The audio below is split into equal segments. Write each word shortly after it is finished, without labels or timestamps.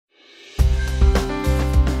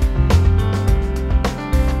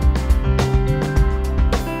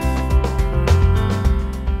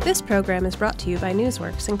program is brought to you by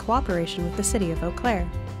Newsworks in cooperation with the City of Eau Claire.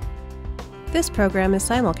 This program is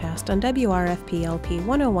simulcast on WRFP-LP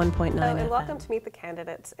 101.9 Hello, and FM. welcome to Meet the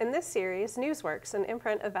Candidates. In this series, Newsworks, an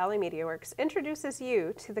imprint of Valley Media Works, introduces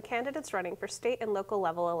you to the candidates running for state and local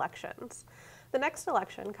level elections. The next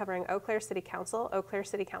election, covering Eau Claire City Council, Eau Claire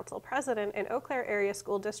City Council President, and Eau Claire Area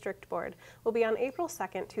School District Board, will be on April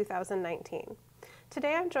 2nd, 2019.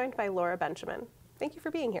 Today I'm joined by Laura Benjamin. Thank you for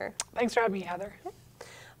being here. Thanks for having me, Heather. Okay.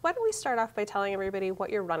 Why don't we start off by telling everybody what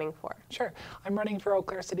you're running for? Sure. I'm running for Eau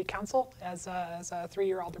Claire City Council as a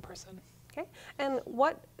three-year alderperson. Okay. And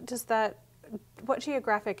what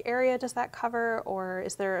geographic area does that cover, or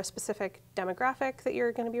is there a specific demographic that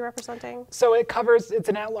you're going to be representing? So it's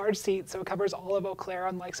an at-large seat, so it covers all of Eau Claire,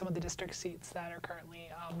 unlike some of the district seats that are currently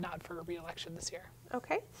not for re-election this year.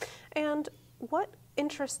 Okay. And what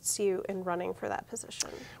interests you in running for that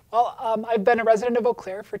position? Well, I've been a resident of Eau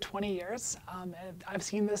Claire for 20 years, and I've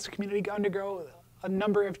seen this community undergo a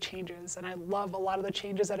number of changes, and I love a lot of the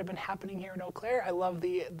changes that have been happening here in Eau Claire. I love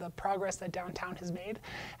the progress that downtown has made,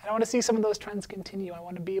 and I want to see some of those trends continue. I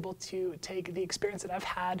want to be able to take the experience that I've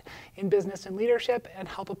had in business and leadership and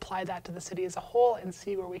help apply that to the city as a whole and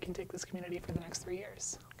see where we can take this community for the next 3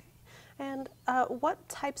 years. And what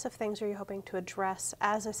types of things are you hoping to address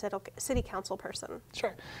as a city council person?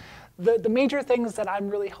 Sure. The major things that I'm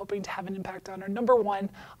really hoping to have an impact on are, number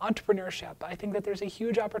one, entrepreneurship. I think that there's a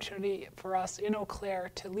huge opportunity for us in Eau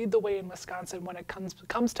Claire to lead the way in Wisconsin when it comes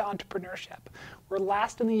to entrepreneurship. We're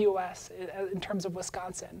last in the U.S. in terms of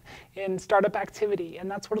Wisconsin in startup activity,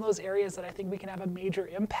 and that's one of those areas that I think we can have a major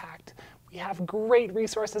impact. We have great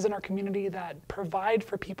resources in our community that provide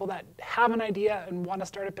for people that have an idea and want to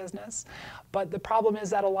start a business, but the problem is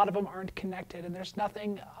that a lot of them aren't connected, and there's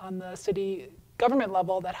nothing on the city government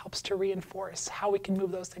level that helps to reinforce how we can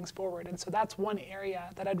move those things forward. And so that's one area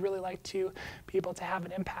that I'd really like to be able to have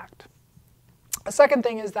an impact. A second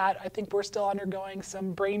thing is that I think we're still undergoing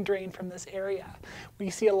some brain drain from this area. We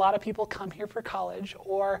see a lot of people come here for college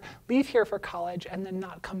or leave here for college and then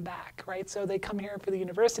not come back, right? So they come here for the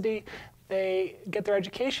university, they get their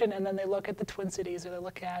education, and then they look at the Twin Cities or they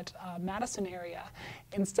look at Madison area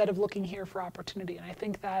instead of looking here for opportunity. And I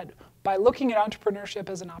think that by looking at entrepreneurship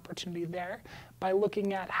as an opportunity there, by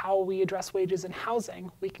looking at how we address wages and housing,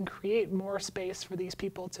 we can create more space for these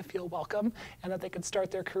people to feel welcome and that they can start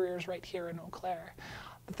their careers right here in Eau Claire.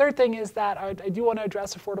 The third thing is that I do want to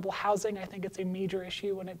address affordable housing. I think it's a major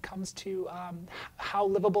issue when it comes to how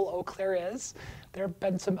livable Eau Claire is. There have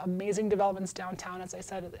been some amazing developments downtown, as I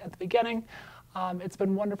said at the beginning. It's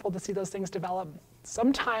been wonderful to see those things develop.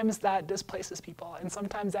 Sometimes that displaces people, and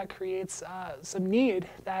sometimes that creates some need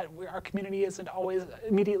that our community isn't always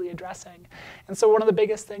immediately addressing. And so one of the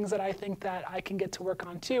biggest things that I think that I can get to work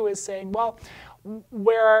on too is saying, well,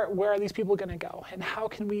 where are these people going to go, and how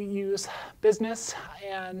can we use business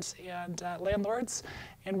and landlords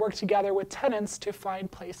and work together with tenants to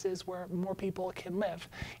find places where more people can live.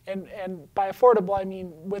 And by affordable, I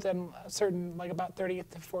mean within a certain, like about 30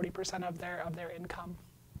 to 40% of their income.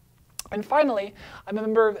 And finally, I'm a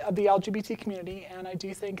member of the LGBT community, and I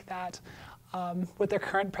do think that with their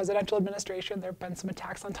current presidential administration, there have been some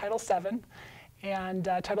attacks on Title VII. And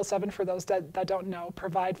Title VII, for those that don't know,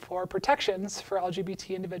 provide for protections for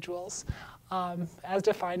LGBT individuals as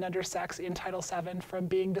defined under sex in Title VII from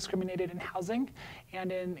being discriminated in housing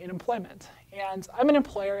and in employment. And I'm an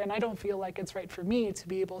employer, and I don't feel like it's right for me to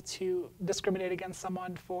be able to discriminate against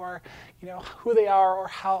someone for, who they are or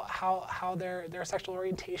how their sexual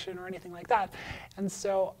orientation or anything like that. And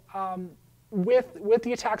so with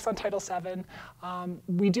the attacks on Title VII,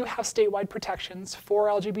 we do have statewide protections for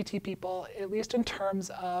LGBT people, at least in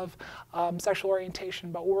terms of sexual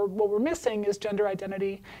orientation. But what we're missing is gender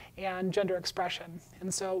identity and gender expression.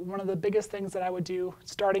 And so one of the biggest things that I would do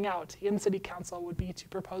starting out in City Council would be to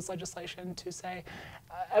propose legislation to say,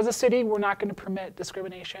 as a city, we're not going to permit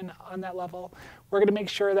discrimination on that level. We're going to make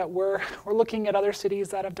sure that we're looking at other cities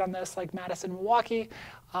that have done this, like Madison, Milwaukee,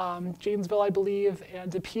 Janesville, I believe,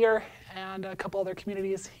 and De Pere, and a couple other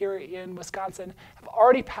communities here in Wisconsin have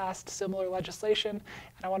already passed similar legislation.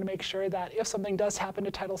 And I want to make sure that if something does happen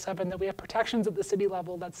to Title VII, that we have protections at the city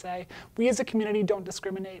level that say, we as a community don't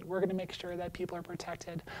discriminate. We're going to make sure that people are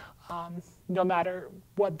protected no matter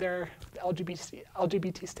what their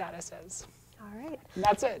LGBT status is. All right. And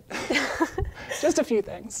that's it. Just a few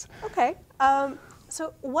things. Okay.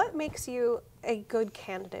 So what makes you a good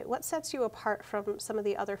candidate? What sets you apart from some of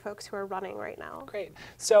the other folks who are running right now? Great.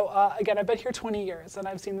 So again, I've been here 20 years, and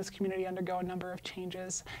I've seen this community undergo a number of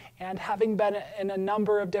changes. And having been in a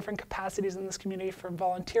number of different capacities in this community, from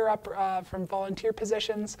volunteer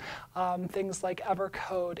positions, things like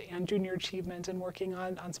EverCode and Junior Achievement, and working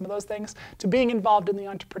on some of those things, to being involved in the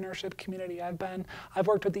entrepreneurship community. I've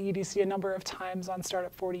worked with the EDC a number of times on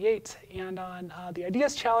Startup 48 and on the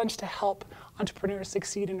Ideas Challenge to help entrepreneurs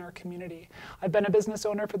succeed in our community. I've been a business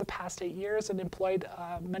owner for the past 8 years and employed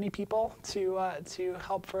many people to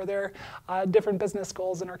help further different business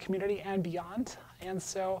goals in our community and beyond. And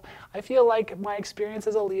so I feel like my experience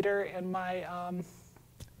as a leader and my,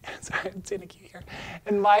 sorry, I'm seeing a cue here,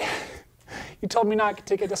 and my, you told me not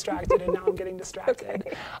to get distracted, and now I'm getting distracted.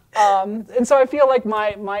 Okay. And so I feel like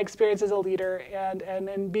my experience as a leader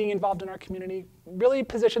and being involved in our community really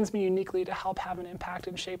positions me uniquely to help have an impact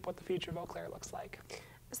and shape what the future of Eau Claire looks like.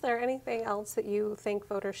 Is there anything else that you think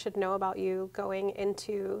voters should know about you going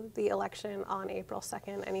into the election on April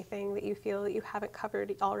 2nd? Anything that you feel that you haven't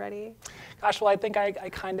covered already? Gosh, well, I think I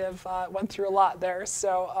kind of went through a lot there.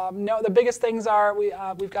 So no, the biggest things are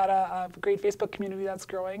we've got a great Facebook community that's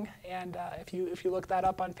growing, and if you look that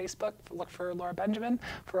up on Facebook, look for Laura Benjamin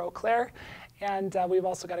for Eau Claire, and we've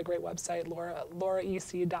also got a great website,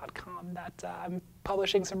 lauraec.com, that I'm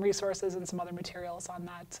publishing some resources and some other materials on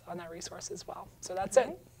that resource as well. So that's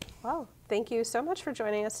it. Well, thank you so much for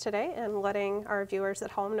joining us today and letting our viewers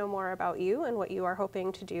at home know more about you and what you are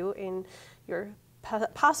hoping to do in your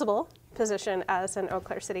possible position as an Eau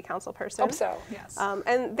Claire City Council person. Hope so, yes.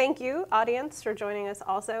 And thank you, audience, for joining us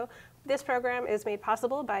also. This program is made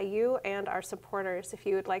possible by you and our supporters. If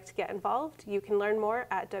you would like to get involved, you can learn more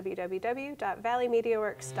at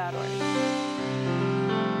www.valleymediaworks.org.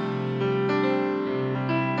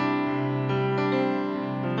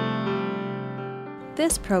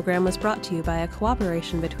 This program was brought to you by a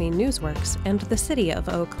cooperation between Newsworks and the City of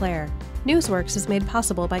Eau Claire. Newsworks is made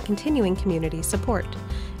possible by continuing community support.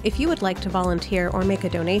 If you would like to volunteer or make a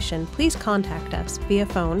donation, please contact us via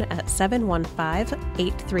phone at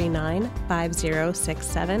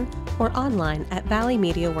 715-839-5067 or online at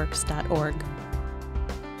valleymediaworks.org.